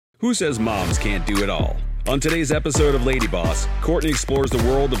Who says moms can't do it all? On today's episode of Lady Boss, Courtney explores the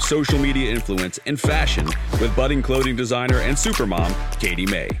world of social media influence and fashion with budding clothing designer and supermom, Katie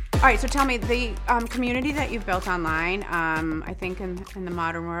May. All right, so tell me, the community that you've built online, I think in the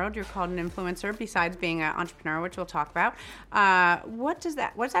modern world, you're called an influencer besides being an entrepreneur, which we'll talk about. What's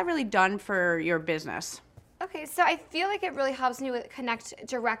that really done for your business? Okay, so I feel like it really helps me connect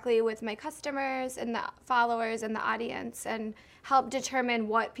directly with my customers and the followers and the audience and help determine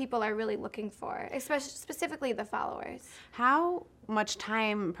what people are really looking for, especially specifically the followers. How much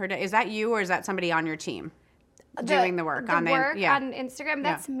time per day? Is that you or is that somebody on your team doing the work? On Instagram,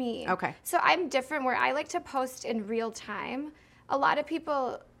 that's me. Okay. So I'm different where I like to post in real time. A lot of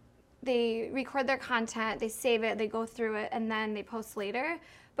people, they record their content, they save it, they go through it, and then they post later.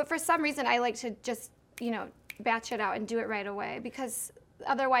 But for some reason, I like to just batch it out and do it right away, because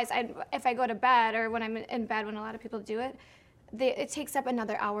otherwise, if I go to bed or when I'm in bed, when a lot of people do it, it takes up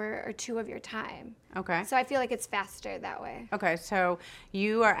another hour or two of your time. Okay. So I feel like it's faster that way. Okay, so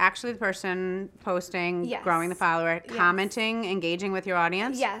you are actually the person posting, Yes. growing the follower, Yes. commenting, engaging with your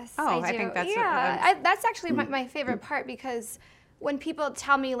audience? Yes, Oh, I do. think that's that's actually my favorite part, because when people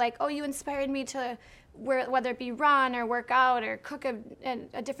tell me like, oh, you inspired me to whether it be run or work out or cook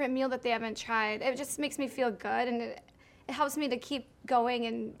a different meal that they haven't tried, it just makes me feel good, and it helps me to keep going,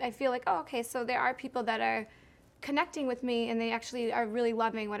 and I feel like, oh, okay, so there are people that are connecting with me and they actually are really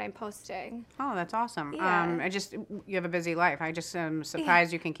loving what I'm posting. Oh, that's awesome. Yeah. You have a busy life. I just am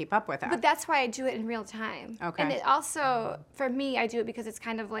surprised you can keep up with that. But that's why I do it in real time. Okay. And it also, for me, I do it because it's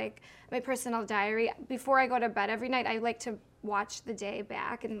kind of like my personal diary. Before I go to bed every night, I like to watch the day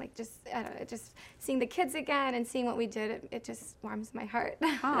back and like just seeing the kids again and seeing what we did, it just warms my heart.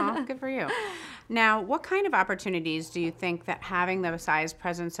 Oh, good for you. Now, what kind of opportunities do you think that having the size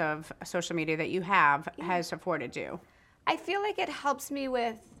presence of social media that you have has afforded you? I feel like it helps me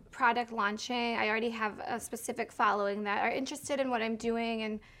with product launching. I already have a specific following that are interested in what I'm doing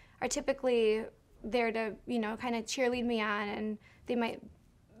and are typically there to, kind of cheerlead me on, and they might,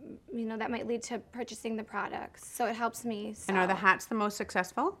 that might lead to purchasing the products. So it helps me sell. And are the hats the most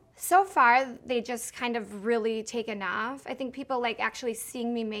successful? So far, they just kind of really taken off. I think people like actually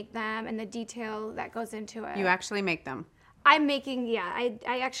seeing me make them and the detail that goes into it. You actually make them? I'm making, I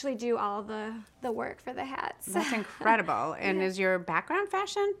actually do all the work for the hats. That's incredible. And is your background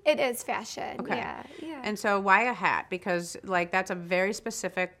fashion? It is fashion, Okay. yeah. And so why a hat? Because that's a very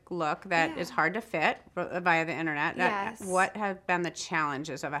specific look that is hard to fit via the internet. Yes. What have been the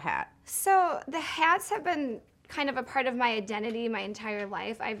challenges of a hat? So the hats have been kind of a part of my identity my entire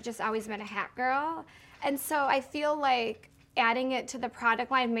life. I've just always been a hat girl. And so I feel like adding it to the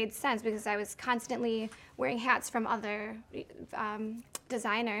product line made sense, because I was constantly wearing hats from other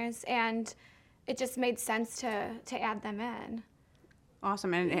designers, and it just made sense to add them in.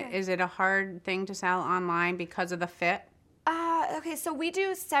 Awesome. And is it a hard thing to sell online because of the fit? Okay, so we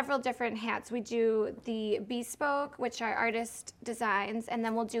do several different hats. We do the bespoke, which are artist designs, and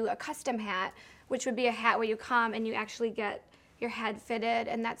then we'll do a custom hat, which would be a hat where you come and you actually get your head fitted,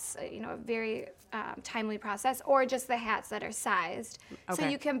 and that's a very timely process, or just the hats that are sized. Okay. So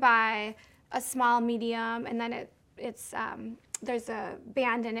you can buy a small, medium, and then it's there's a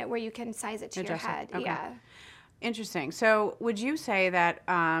band in it where you can size it to your Adjust it. head. Okay. Yeah. Interesting. So would you say that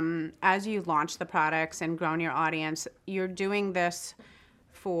as you launch the products and grown your audience, you're doing this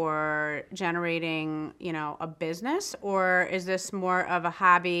for generating, a business, or is this more of a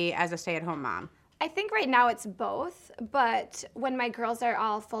hobby as a stay-at-home mom? I think right now it's both, but when my girls are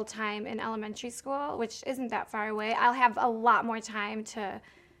all full-time in elementary school, which isn't that far away, I'll have a lot more time to,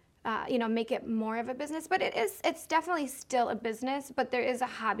 make it more of a business. But it's definitely still a business, but there is a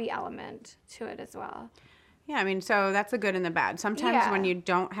hobby element to it as well. Yeah, so that's the good and the bad. Sometimes when you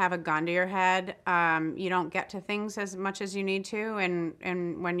don't have a gun to your head, you don't get to things as much as you need to.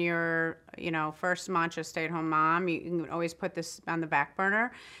 And when you're, first mantra stay-at-home mom, you can always put this on the back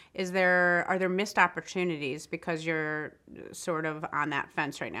burner. Are there missed opportunities because you're sort of on that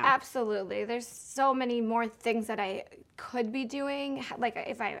fence right now? Absolutely. There's so many more things that I could be doing, like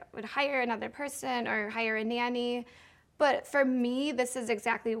if I would hire another person or hire a nanny. But for me, this is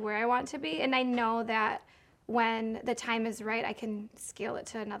exactly where I want to be. And I know that when the time is right, I can scale it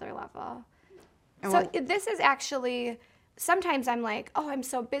to another level. So this is actually, sometimes I'm like, oh, I'm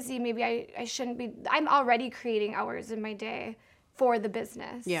so busy, maybe I shouldn't be. I'm already creating hours in my day for the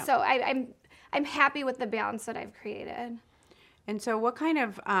business. Yeah. So I'm happy with the balance that I've created. And so what kind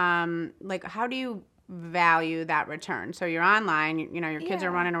of, how do you value that return? So you're online, your kids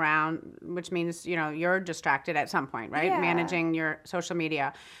are running around, which means, you're distracted at some point, right? Yeah. Managing your social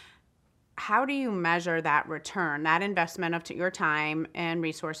media. how do you measure that return, that investment of your time and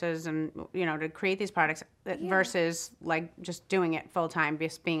resources and, to create these products versus like just doing it full time,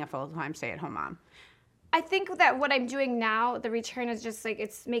 just being a full time stay-at-home mom? I think that what I'm doing now, the return is just like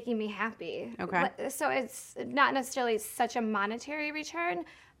it's making me happy. Okay. So it's not necessarily such a monetary return,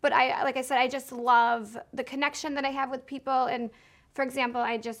 but like I said, I just love the connection that I have with people. And for example,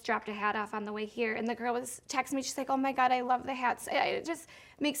 I just dropped a hat off on the way here, and the girl was texting me. She's like, "Oh my God, I love the hats." It just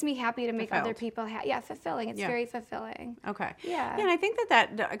makes me happy to make other people happy. Yeah, fulfilling. It's very fulfilling. Okay. Yeah. Yeah, and I think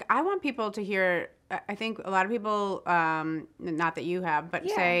that I want people to hear. I think a lot of people, not that you have, but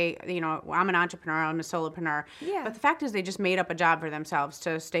say, I'm an entrepreneur, I'm a solopreneur. Yeah. But the fact is, they just made up a job for themselves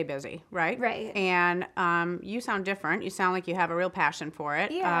to stay busy, right? Right. And you sound different. You sound like you have a real passion for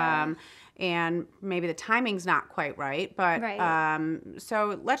it. Yeah. And maybe the timing's not quite right, but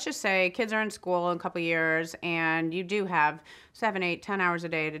so let's just say kids are in school in a couple of years, and you do have 7, 8, 10 hours a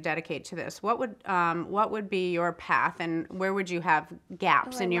day to dedicate to this. What would be your path, and where would you have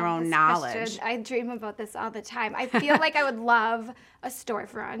gaps in your own knowledge? Question. I dream about this all the time. I feel like I would love a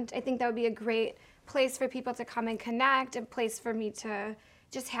storefront. I think that would be a great place for people to come and connect, a place for me to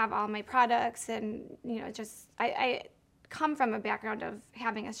just have all my products, and I come from a background of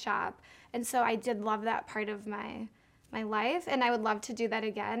having a shop. And so I did love that part of my life, and I would love to do that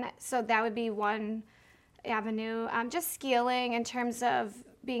again. So that would be one avenue. Just scaling in terms of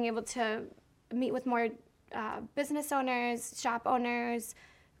being able to meet with more business owners, shop owners,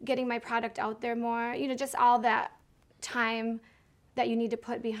 getting my product out there more, just all that time that you need to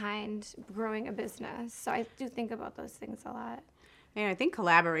put behind growing a business. So I do think about those things a lot. And I think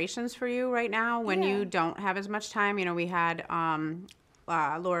collaborations for you right now, when you don't have as much time, we had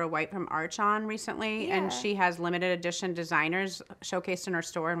Laura White from Arch on recently, and she has limited edition designers showcased in her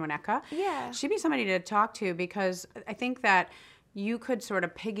store in Winnetka. Yeah. She'd be somebody to talk to, because I think that you could sort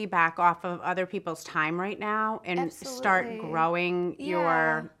of piggyback off of other people's time right now and start growing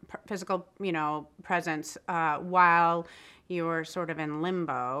your physical, presence while you're sort of in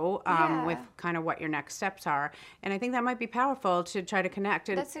limbo with kind of what your next steps are. And I think that might be powerful to try to connect.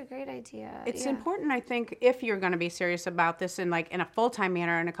 And that's a great idea. It's important, I think, if you're going to be serious about this in a full-time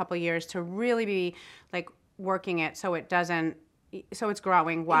manner in a couple of years, to really be like working it so it's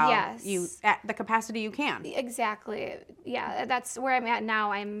growing while you at the capacity you can. Exactly. Yeah, that's where I'm at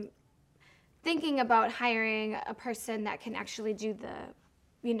now. I'm thinking about hiring a person that can actually do the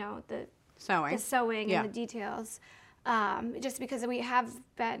sewing and the details. Just because we have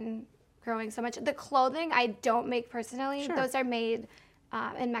been growing so much. The clothing I don't make personally. Sure. Those are made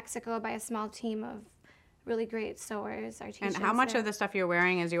in Mexico by a small team of really great sewers. And how much of the stuff you're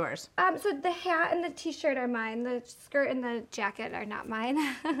wearing is yours? So the hat and the T-shirt are mine. The skirt and the jacket are not mine.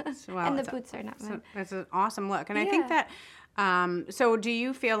 And the boots are not mine. That's an awesome look. And I think that, so do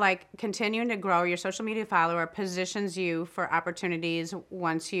you feel like continuing to grow your social media follower positions you for opportunities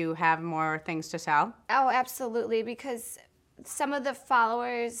once you have more things to sell? Oh, absolutely. Because some of the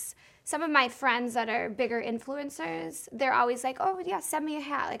followers, some of my friends that are bigger influencers, they're always like, "Oh yeah, send me a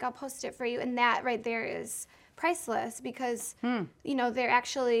hat. Like I'll post it for you." And that right there is priceless, because they're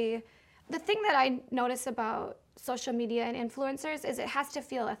actually, the thing that I notice about social media and influencers is it has to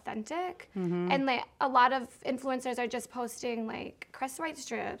feel authentic. And like a lot of influencers are just posting like Crest White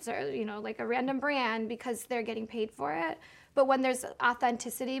strips or like a random brand because they're getting paid for it. But when there's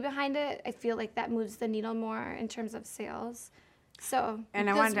authenticity behind it, I feel like that moves the needle more in terms of sales. And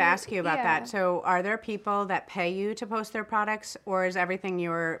I wanted to ask you about that. So are there people that pay you to post their products, or is everything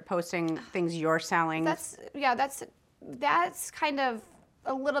you're posting things you're selling? That's kind of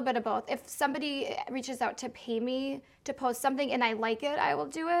a little bit of both. If somebody reaches out to pay me to post something and I like it, I will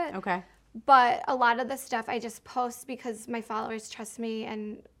do it. Okay. But a lot of the stuff I just post because my followers trust me,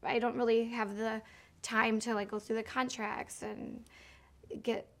 and I don't really have the time to like go through the contracts and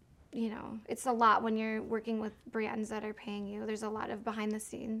get, it's a lot when you're working with brands that are paying you. There's a lot of behind the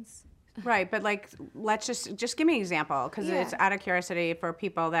scenes. Right, but like, let's just give me an example, because it's out of curiosity for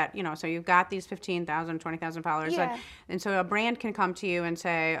people that, so you've got these 15,000, 20,000 followers, and so a brand can come to you and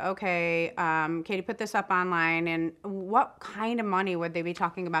say, okay, Katie, put this up online, and what kind of money would they be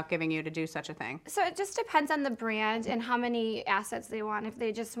talking about giving you to do such a thing? So it just depends on the brand and how many assets they want. If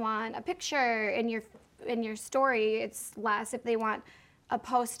they just want a picture in your story, it's less. If they want a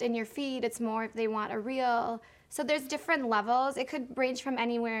post in your feed, it's more. If they want a reel. So there's different levels. It could range from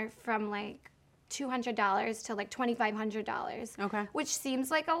anywhere from like $200 to like $2,500. Okay. Which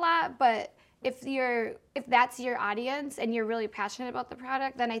seems like a lot, but if that's your audience and you're really passionate about the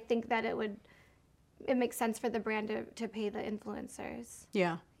product, then I think that it makes sense for the brand to pay the influencers.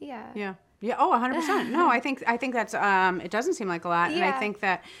 Yeah. Yeah. Yeah. Yeah. Oh, 100%. No, I think that's, it doesn't seem like a lot. And I think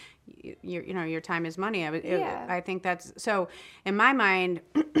that, your time is money. I think that's so. In my mind,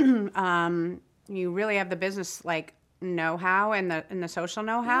 you really have the business like know-how and the social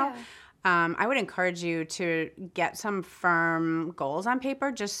know-how. Yeah. I would encourage you to get some firm goals on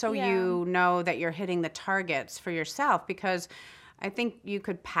paper, just so you know that you're hitting the targets for yourself, because I think you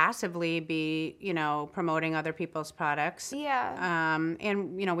could passively be, promoting other people's products. Yeah.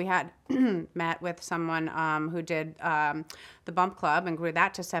 And, we had met with someone who did the Bump Club and grew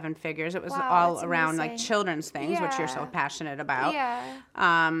that to 7 figures. It was all around like children's things, which you're so passionate about. Yeah.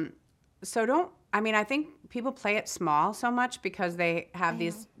 I think people play it small so much because they have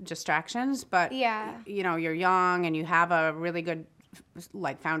these distractions, but, you're young and you have a really good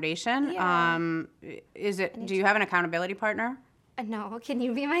foundation. Yeah. Do you have an accountability partner? No, can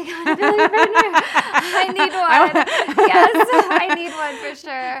you be my accountability partner? I need one. Yes, I need one for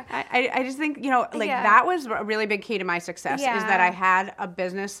sure. I just think, that was a really big key to my success is that I had a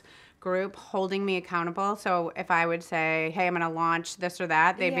business group holding me accountable. So if I would say, hey, I'm going to launch this or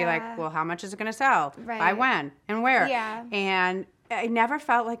that, they'd be like, well, how much is it going to sell? Right. By when? And where? Yeah. And I never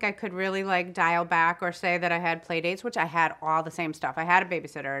felt like I could really dial back or say that I had play dates, which I had all the same stuff. I had a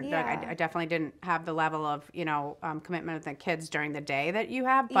babysitter. Yeah. I definitely didn't have the level of, commitment with the kids during the day that you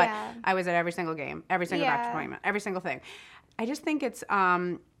have, but I was at every single game, every single doctor's appointment, every single thing. I just think it's,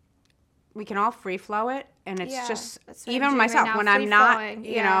 we can all free flow it. And it's just, even myself, right now, when I'm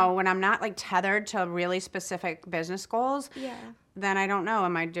not, when I'm not tethered to really specific business goals, then I don't know,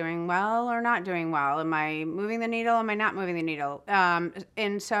 am I doing well or not doing well? Am I moving the needle? Am I not moving the needle?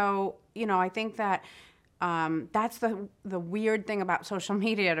 And so, I think that that's the weird thing about social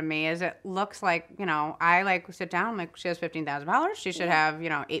media to me is it looks like, I sit down, she has $15,000. She should have,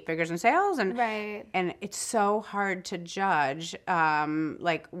 8 figures in sales. And and it's so hard to judge,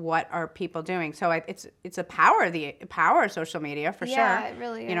 what are people doing? So it's a power of social media for sure. Yeah, it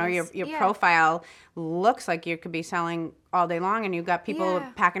really is. Your profile looks like you could be selling all day long and you've got people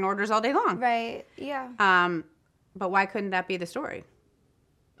packing orders all day long. Right, yeah. But why couldn't that be the story?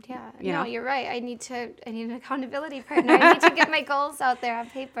 Yeah, no, you're right. I need an accountability partner. I need to get my goals out there on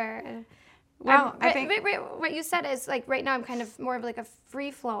paper. Well, I think what you said is right now I'm kind of more of a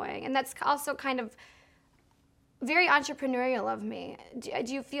free flowing, and that's also kind of very entrepreneurial of me.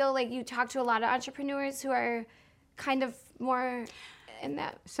 Do you feel like you talk to a lot of entrepreneurs who are kind of more in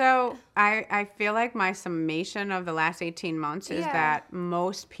that? So I feel like my summation of the last 18 months is that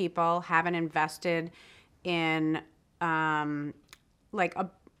most people haven't invested in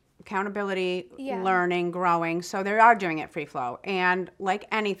accountability, learning, growing. So they are doing it free flow. And like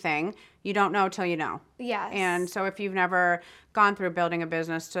anything, you don't know till you know. Yes. And so if you've never gone through building a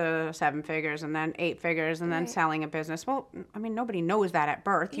business to 7 figures and then 8 figures and then selling a business, well, nobody knows that at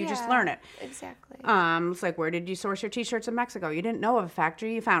birth. You just learn it. Exactly. It's like, where did you source your T-shirts in Mexico? You didn't know of a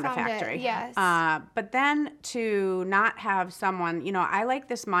factory. You found a factory. It, yes. But then to not have someone, I like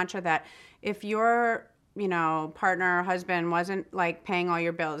this mantra that if you're partner, husband wasn't paying all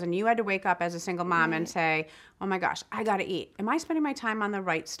your bills and you had to wake up as a single mom and say, oh my gosh, I got to eat. Am I spending my time on the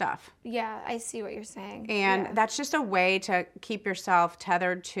right stuff? Yeah, I see what you're saying. And that's just a way to keep yourself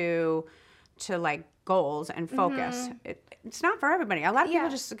tethered to goals and focus. It's not for everybody. A lot of people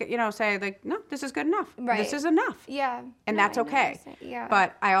just, say no, this is good enough. Right. This is enough. Yeah. And that's okay. Yeah.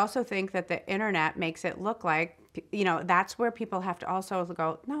 But I also think that the internet makes it look like, that's where people have to also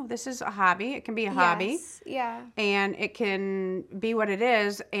go, no, this is a hobby. It can be a hobby. Yeah. And it can be what it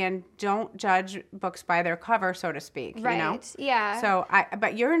is, and don't judge books by their cover, so to speak. Right. Yeah. So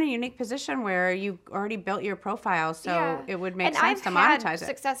but you're in a unique position where you already built your profile, so it would make sense to monetize I've had it.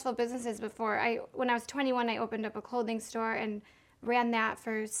 Successful businesses before. When I was 21, I opened up a clothing store and ran that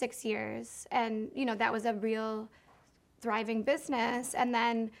for 6 years. And, that was a real thriving business. And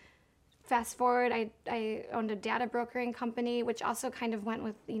then fast forward, I owned a data brokering company, which also kind of went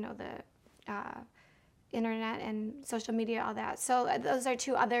with, the internet and social media, all that. So those are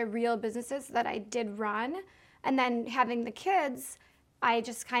 2 other real businesses that I did run. And then having the kids, I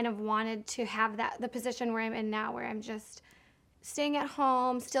just kind of wanted to have the position where I'm in now, where I'm just staying at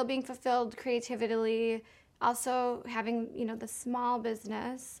home, still being fulfilled creatively, also having, the small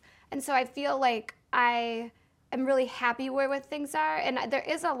business. And so I feel like I'm really happy where things are. And there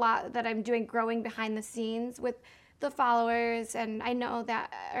is a lot that I'm doing growing behind the scenes with the followers. And I know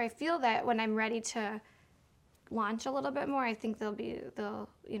that, or I feel that when I'm ready to launch a little bit more, I think they'll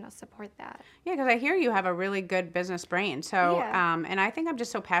support that. Yeah, because I hear you have a really good business brain. So, and I think I'm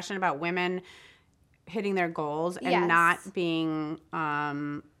just so passionate about women hitting their goals and not being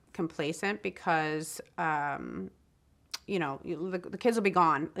complacent because, the kids will be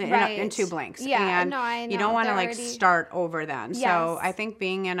gone in 2 blinks. Yeah, and no, I know. you don't want to They're start over then. Yes. So I think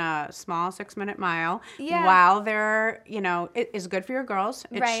being in a small 6-minute mile Yeah. while they're, it is good for your girls.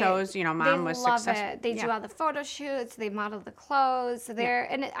 It shows, mom was successful. They love it. They do all the photo shoots. They model the clothes.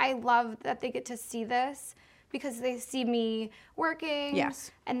 I love that they get to see this because they see me working.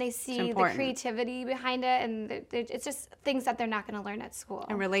 Yes. And they see the creativity behind it. And it's just things that they're not going to learn at school.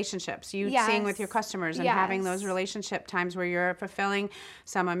 And relationships. Yes. Seeing with your customers and having those relationship times where you're fulfilling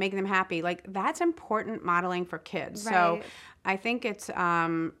someone, making them happy. That's important modeling for kids. Right. So I think it's,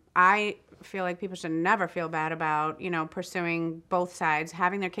 I feel like people should never feel bad about, pursuing both sides.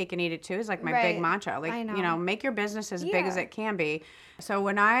 Having their cake and eat it too is my big mantra. I know. Make your business as big as it can be. So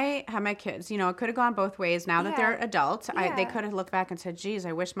when I had my kids, it could have gone both ways. Now that they're adults, they could have looked back and said, geez,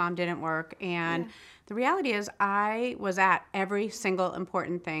 I wish mom didn't work. And the reality is I was at every single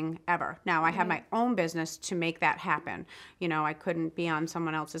important thing ever. Now I have my own business to make that happen. I couldn't be on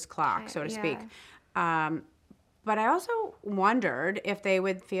someone else's clock, so to speak. But I also wondered if they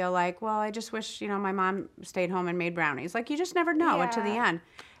would feel like, well, I just wish, my mom stayed home and made brownies. You just never know until the end.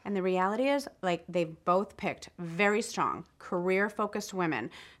 And the reality is, they've both picked very strong, career-focused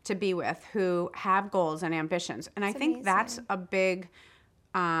women to be with who have goals and ambitions. And I think that's a big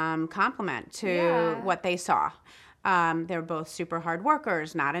compliment to what they saw. They're both super hard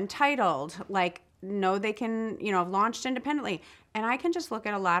workers, not entitled, know they can, launched independently. And I can just look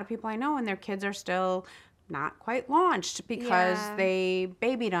at a lot of people I know and their kids are still not quite launched because they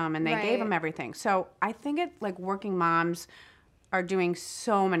babied them and they gave them everything. So I think working moms are doing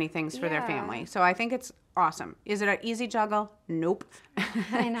so many things for their family. So I think it's awesome. Is it an easy juggle? Nope.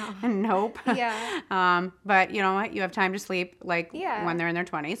 I know. Nope. Yeah. But you know what? You have time to sleep when they're in their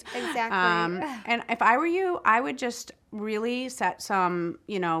 20s. Exactly. And if I were you, I would just really set some,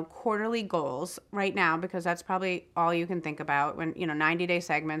 quarterly goals right now because that's probably all you can think about when, 90-day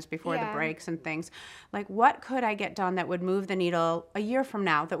segments before the breaks and things. What could I get done that would move the needle a year from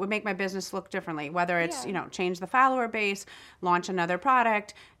now that would make my business look differently? Whether it's, change the follower base, launch another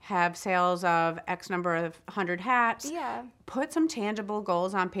product, have sales of X number of 100 hats. Yeah. Put some tangible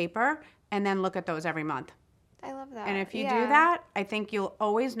goals on paper and then look at those every month. I love that. And if you do that, I think you'll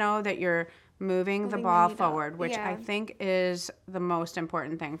always know that you're moving the ball forward, which I think is the most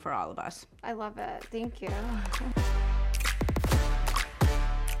important thing for all of us. I love it. Thank you.